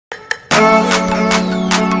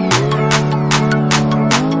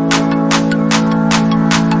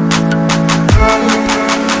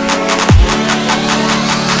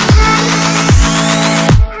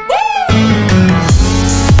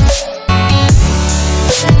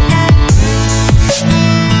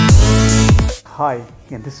Hi,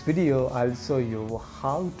 in this video I'll show you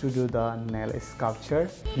how to do the nail sculpture.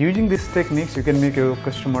 Using these techniques you can make your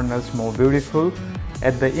customer nails more beautiful.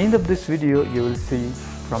 At the end of this video you will see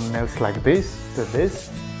from nails like this to this.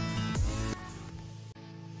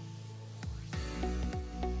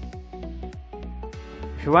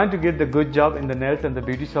 If you want to get the good job in the nails and the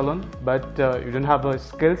beauty salon but you don't have the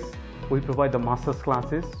skills, we provide the master's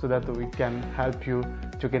classes so that we can help you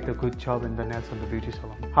to get a good job in the nails and the beauty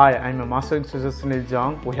salon. Hi, I'm a master instructor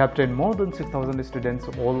TJungs. We have trained more than 6,000 students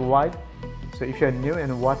worldwide. So if you are new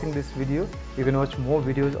and watching this video, you can watch more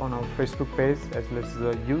videos on our Facebook page as well as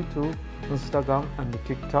the YouTube, Instagram and the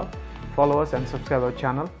TikTok. Follow us and subscribe our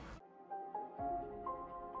channel.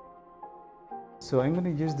 So I'm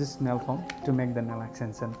going to use this nail foam to make the nail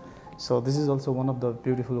extension. So this is also one of the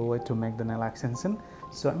beautiful way to make the nail extension.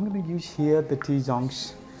 So I'm going to use here the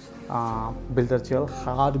TJungs builder gel,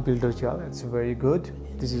 hard builder gel. It's very good.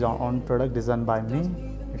 This is our own product designed by me.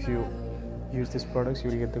 If you use this product,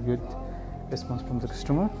 you will get the good response from the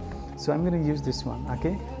customer. So I'm going to use this one.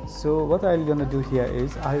 Okay. So what I'm going to do here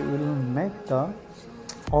is I will make the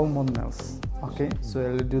almond nails. Okay. So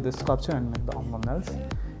I'll do the sculpture and make the almond nails.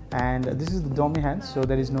 And this is the dummy hand, so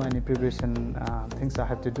there is no any preparation things I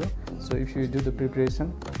have to do. So if you do the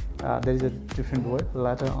preparation, there is a different way.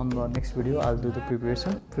 Later on the next video I'll do the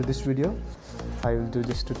preparation. For this video I will do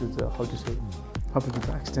just to do the how to do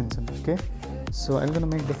the extension. Okay, so I'm gonna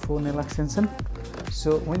make the 4 nail extension.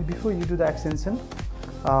 So before you do the extension,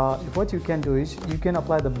 what you can do is you can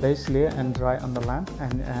apply the base layer and dry on the lamp,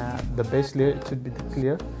 and the base layer should be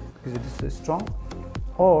clear because it is strong,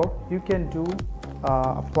 or you can do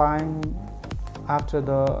applying after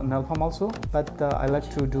the nail foam also, but I like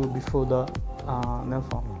to do before the nail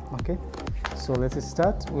foam. Okay, so let's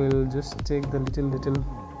start. We'll just take the little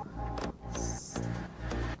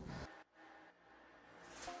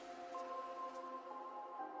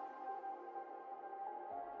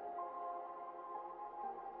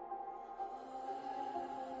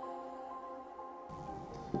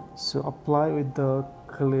so apply with the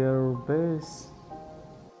clear base.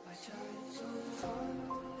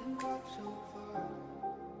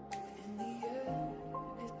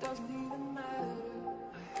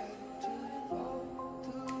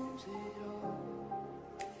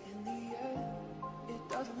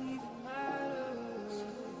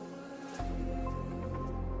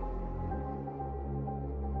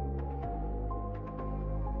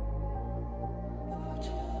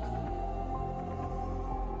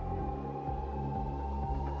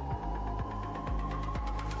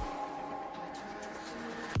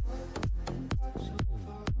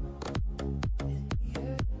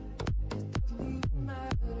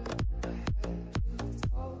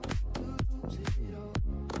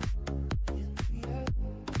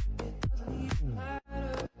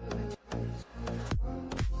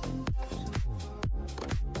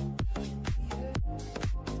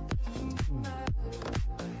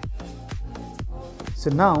 So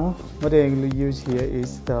now what I will use here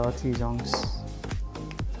is the TJungs,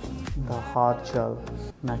 the hard gel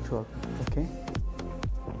natural. Okay,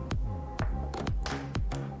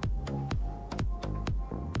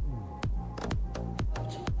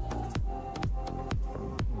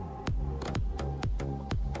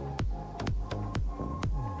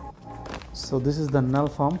 so this is the nail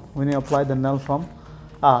foam. When you apply the nail foam,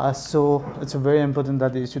 so it's very important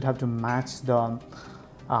that you should have to match the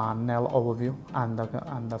nail overview and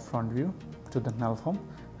the front view to the nail foam,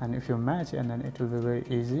 and if you match, and then it will be very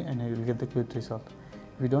easy and you will get the good result.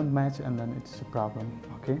 If you don't match, and then it's a problem.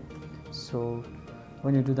 Okay, so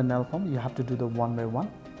when you do the nail foam you have to do the one by one.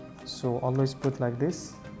 So always put like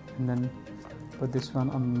this, and then put this one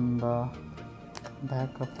on the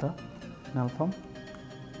back of the nail foam.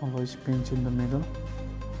 Always pinch in the middle.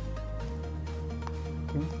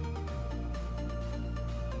 Okay,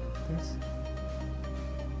 this.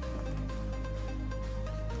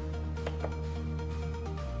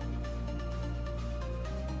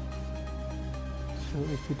 So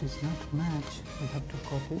if it is not match, we have to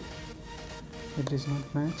cut it. It is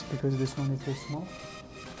not match because this one is too small,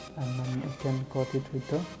 and then you can cut it with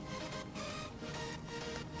the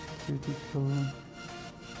cuticle.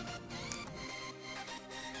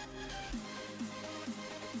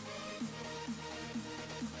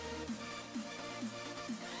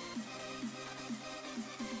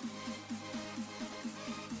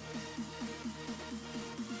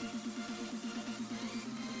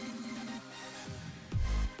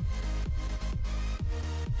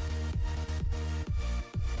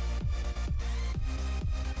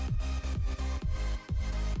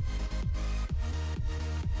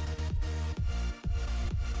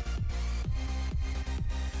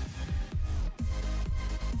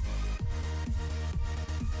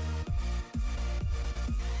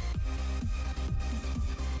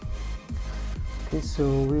 Okay, so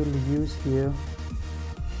we'll use here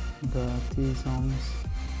the TJungs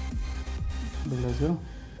blazer.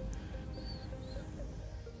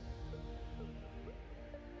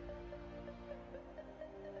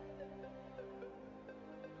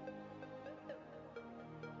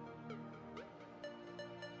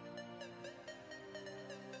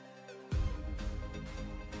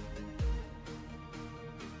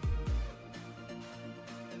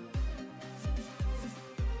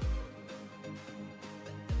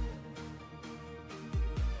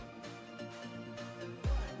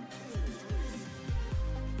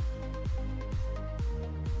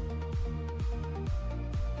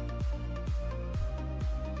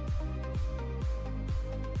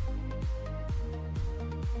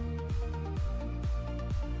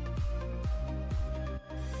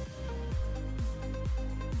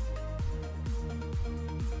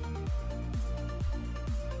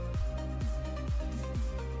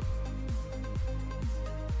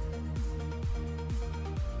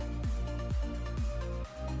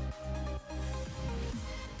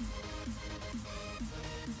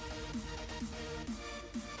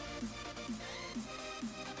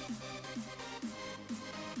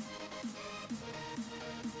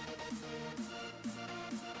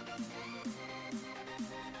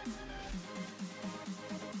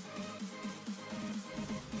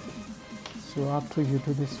 So after you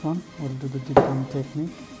do this one, we'll do the deep down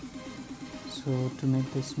technique. So to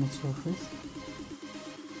make the smooth surface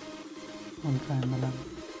on triangle.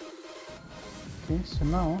 Okay, so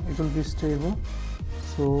now it will be stable.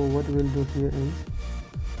 So what we'll do here is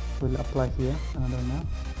we'll apply here another nail.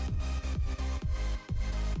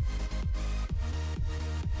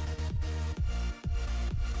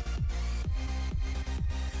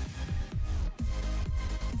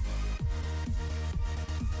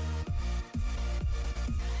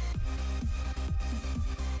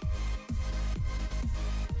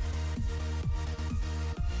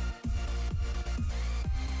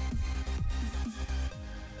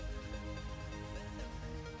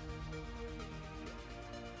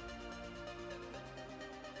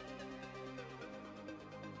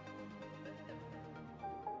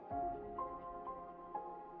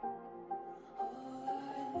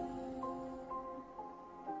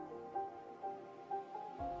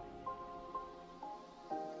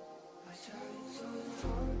 So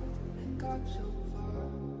far,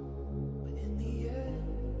 but in the end,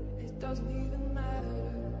 it doesn't even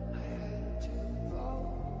matter. I had to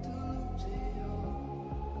fall to lose it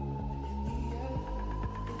all. But in the end,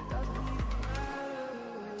 it doesn't even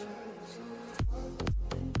matter. I tried so hard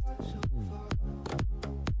and got so far.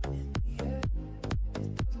 But in the end, it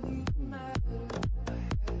doesn't even matter. I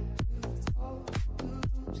had to fall to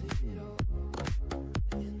lose it all. But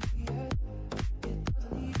in the end, it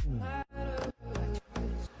doesn't even matter.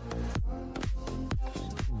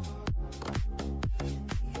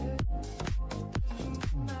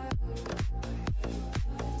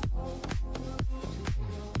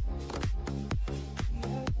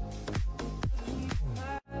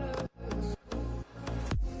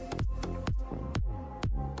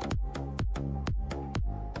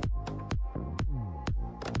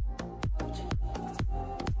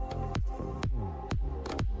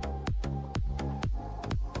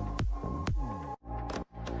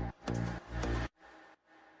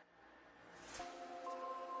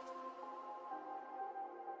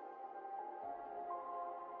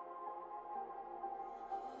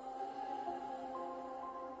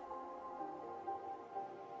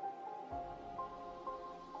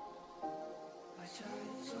 I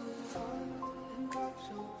tried so hard and got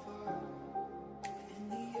so far, but in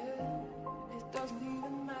the end, it doesn't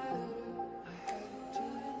even matter. I had to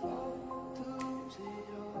fall to lose it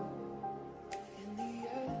all. In the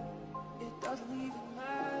end, it doesn't even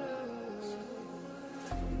matter.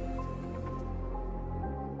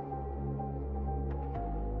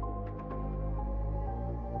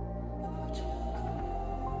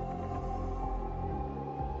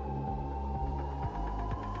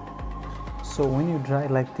 So when you dry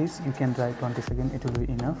like this, you can dry 20 seconds, it will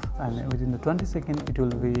be enough, and within the 20 seconds it will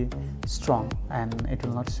be strong and it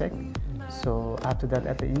will not shake. So after that,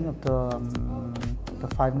 at the end of the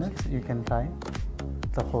 5 minutes, you can dry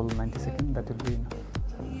the whole 90 seconds, that will be enough.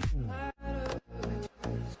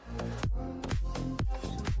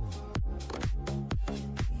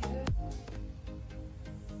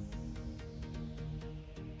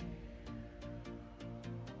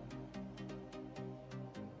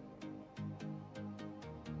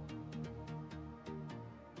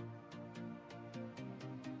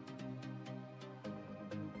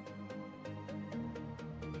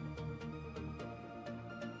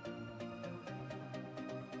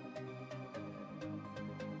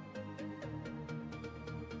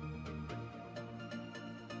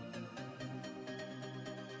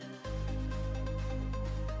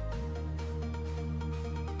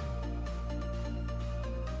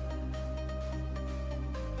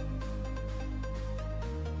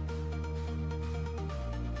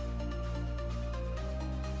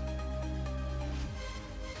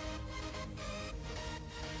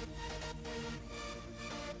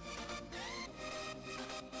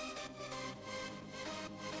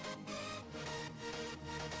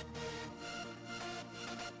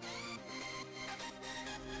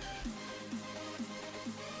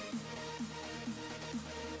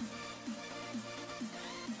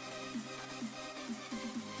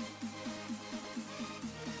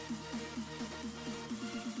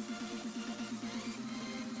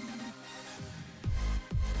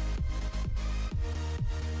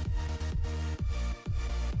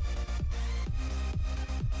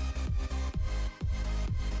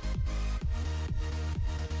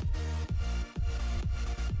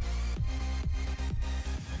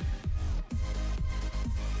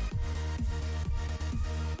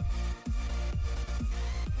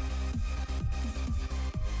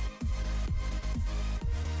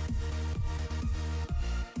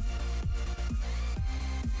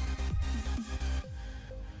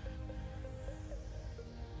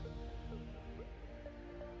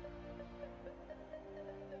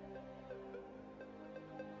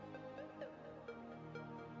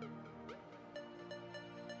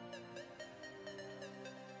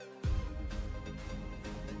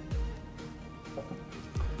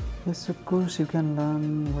 Yes, of course you can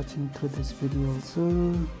learn watching through this video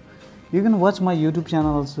also. You can watch my YouTube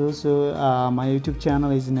channel also. So my YouTube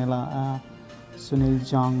channel is TJungs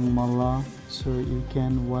Malla. So you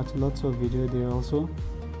can watch lots of video there also.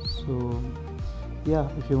 So yeah,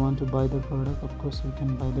 if you want to buy the product, of course you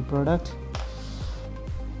can buy the product.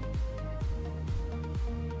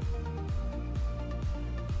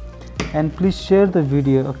 And please share the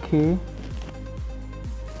video, okay?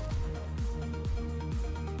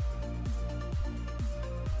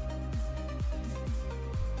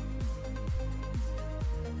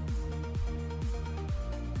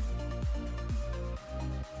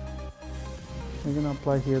 We're gonna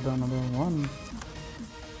apply here the another one.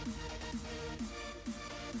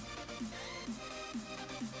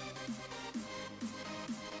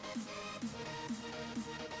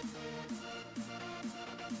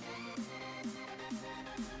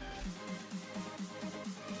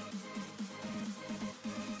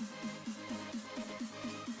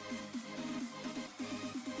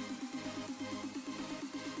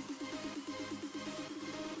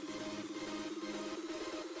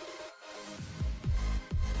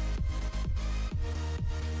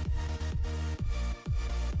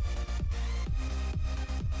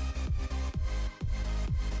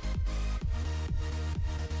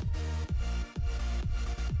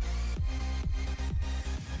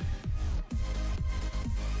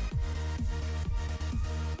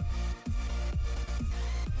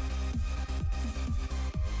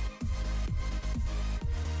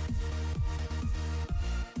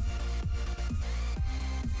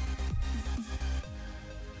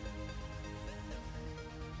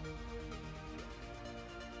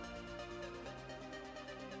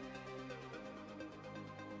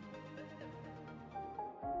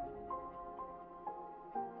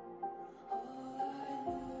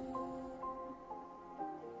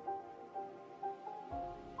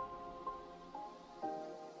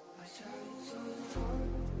 I tried so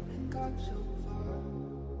hard and got so far,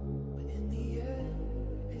 but in the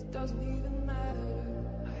end, it doesn't even matter.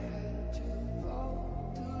 I had to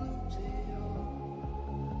fall to lose it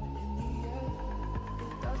all, but in the end,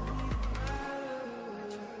 it doesn't even matter. I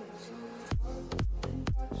tried so hard and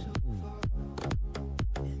got so far,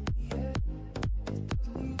 but in the end, it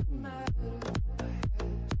doesn't even matter. I had to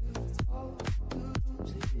fall to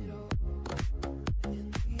lose it all, but in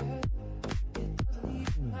the end, it doesn't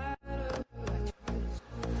even matter.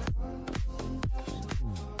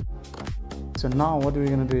 So now what we're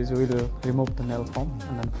going to do is we will remove the nail foam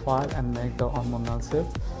and then file and make the almond nail shape,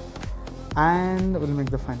 and we'll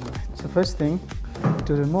make the final line. So first thing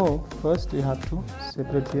to remove, first you have to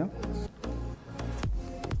separate here.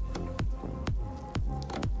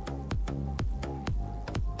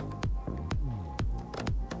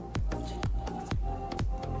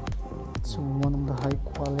 So one of the high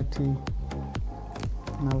quality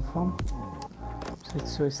nail foam, so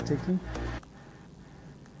it's so sticky.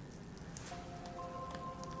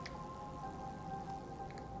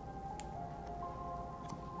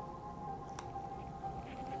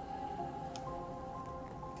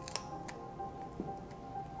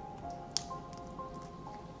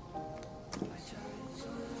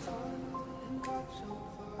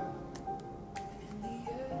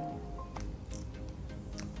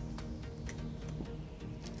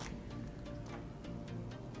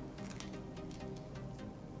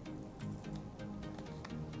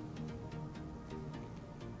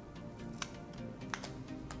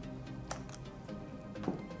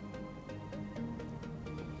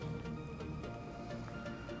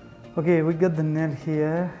 Okay, we got the nail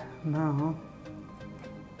here. Now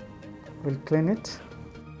we'll clean it.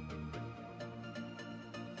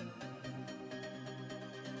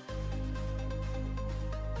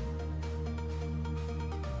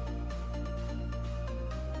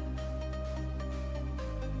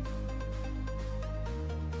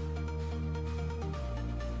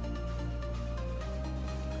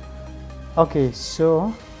 Okay,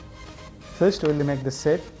 so first we'll make the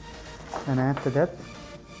shape, and after that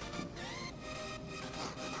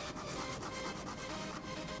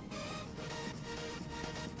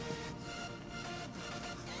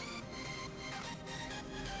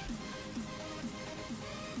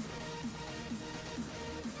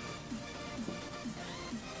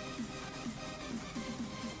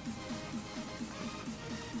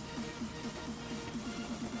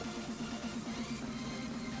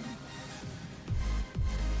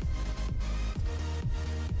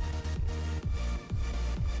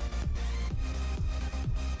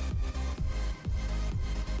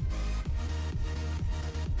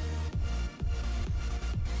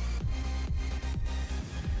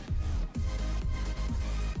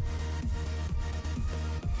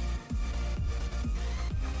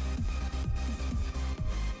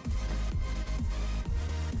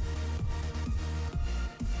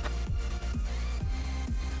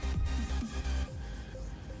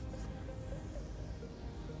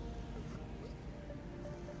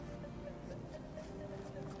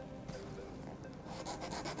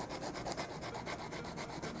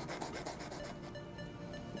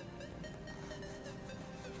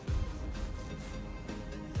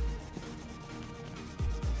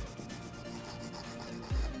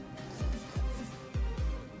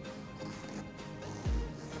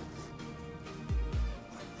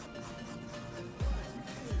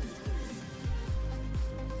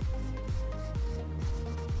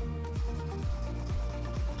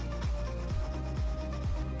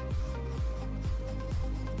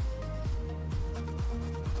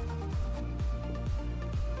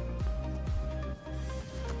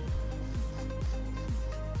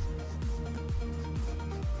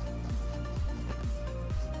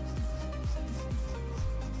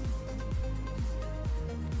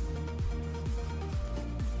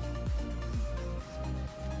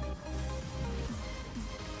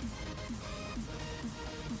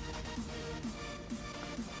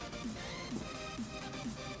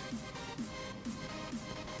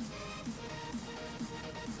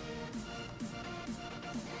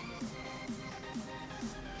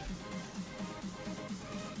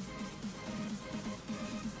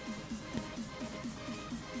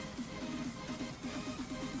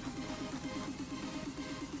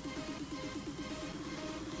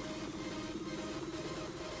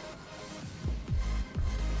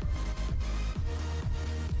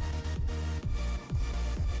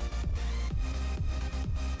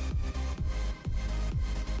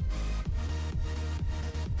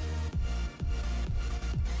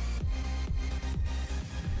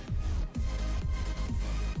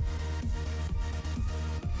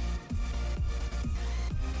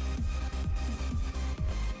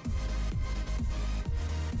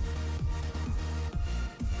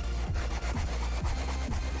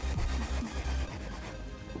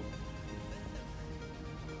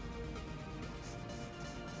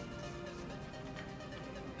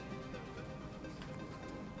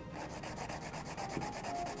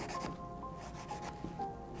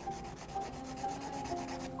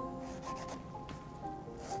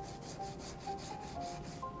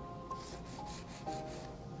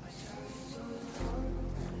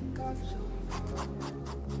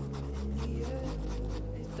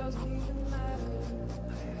doesn't even matter.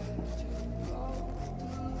 I had to fall to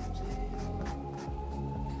lose it all.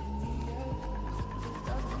 In the end, it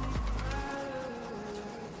doesn't even matter.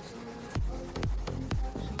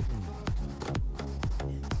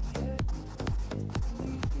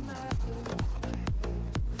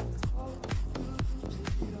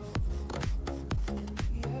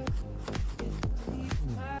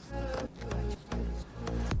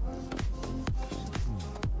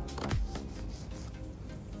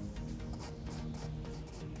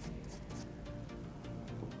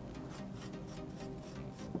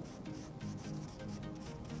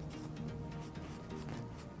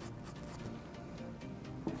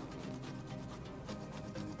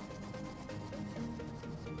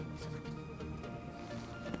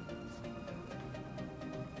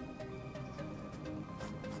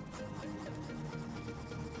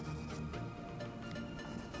 I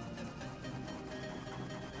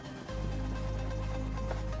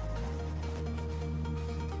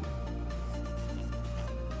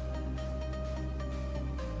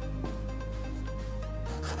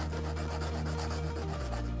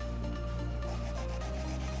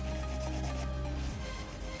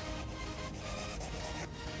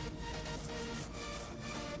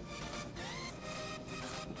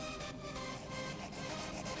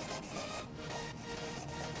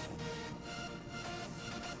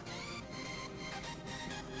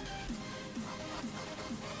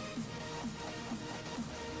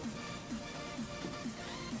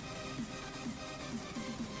so hard and got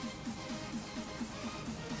so far.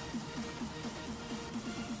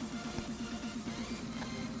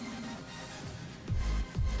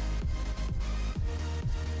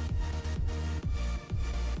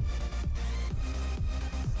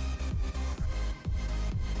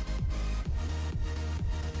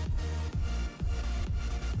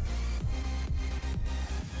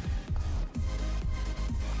 the end,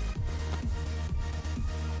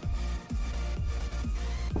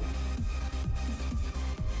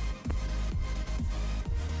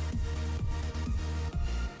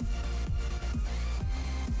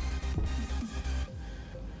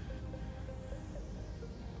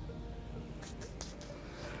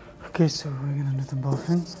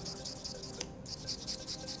 doesn't even matter. I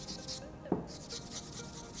had to fall to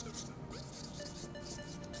lose it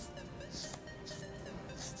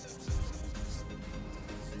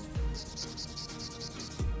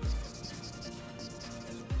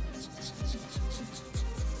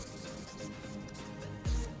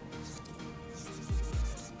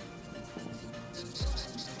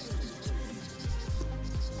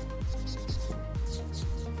In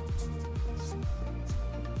the end, it doesn't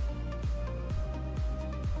even matter. I tried so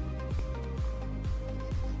hard and got so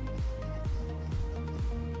far.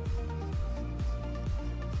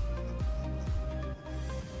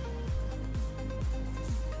 Okay,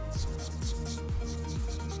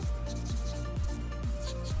 so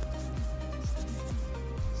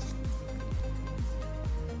we're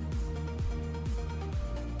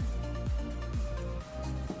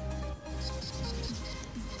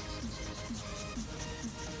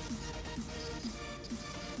gonna do the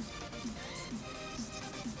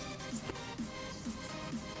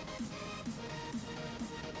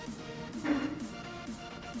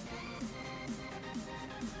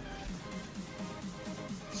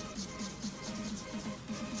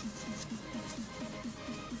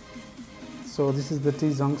buffing. So this is the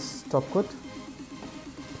TJungs top coat.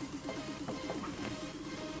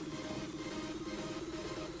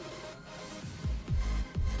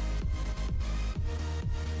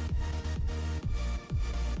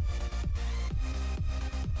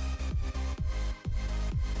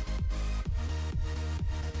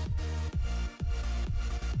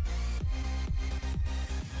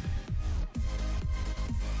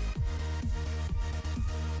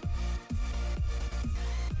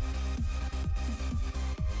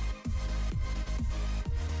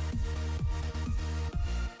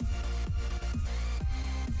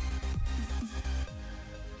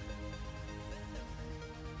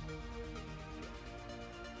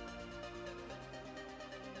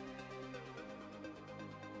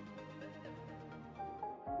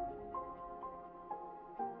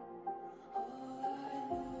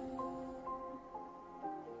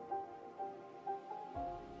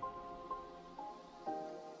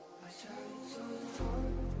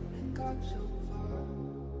 So far,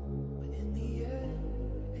 but in the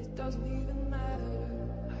end, it doesn't even matter.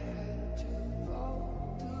 I had to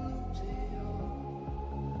fall to lose it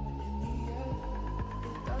all. But in the end,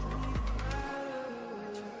 it doesn't even matter. I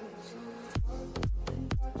tried so hard and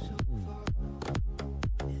got so far.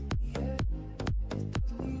 But in the end, it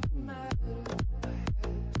doesn't even matter. I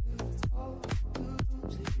had to fall to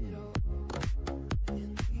lose it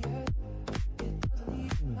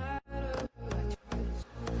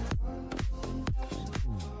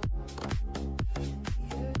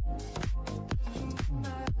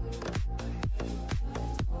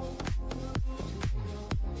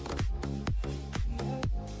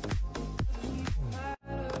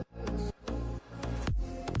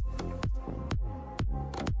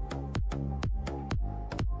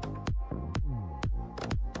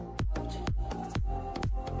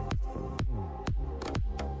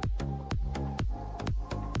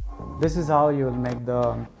this is how you will make the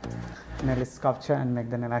nail sculpture and make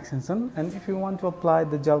the nail extension. And if you want to apply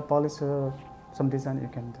the gel polish or some design, you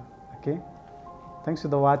can do. Okay, thanks for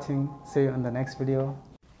the watching. See you in the next video.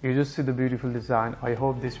 You just see the beautiful design. I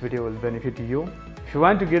hope this video will benefit you. If you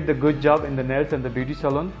want to get the good job in the nails and the beauty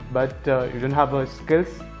salon, but you don't have skills,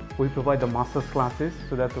 we provide the master's classes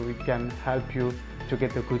so that we can help you to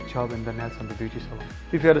get a good job in the nails and the beauty salon.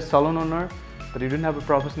 If you are a salon owner but you don't have a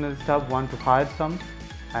professional staff, want to hire some,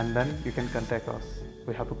 and then you can contact us.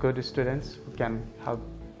 We have good students who can help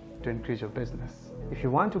to increase your business. If you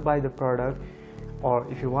want to buy the product or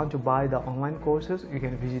if you want to buy the online courses, you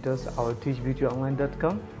can visit us our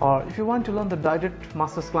teachbeautyonline.com. Or if you want to learn the direct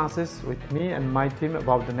master's classes with me and my team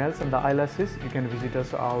about the nails and the eyelashes, you can visit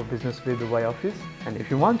us our Business with Y office. And if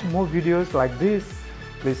you want more videos like this,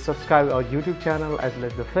 please subscribe our YouTube channel as well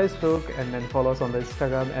as the Facebook, and then follow us on the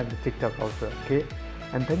Instagram and the TikTok also. Okay,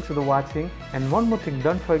 and thanks for the watching. And one more thing,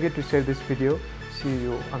 don't forget to share this video. See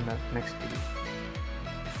you on the next video.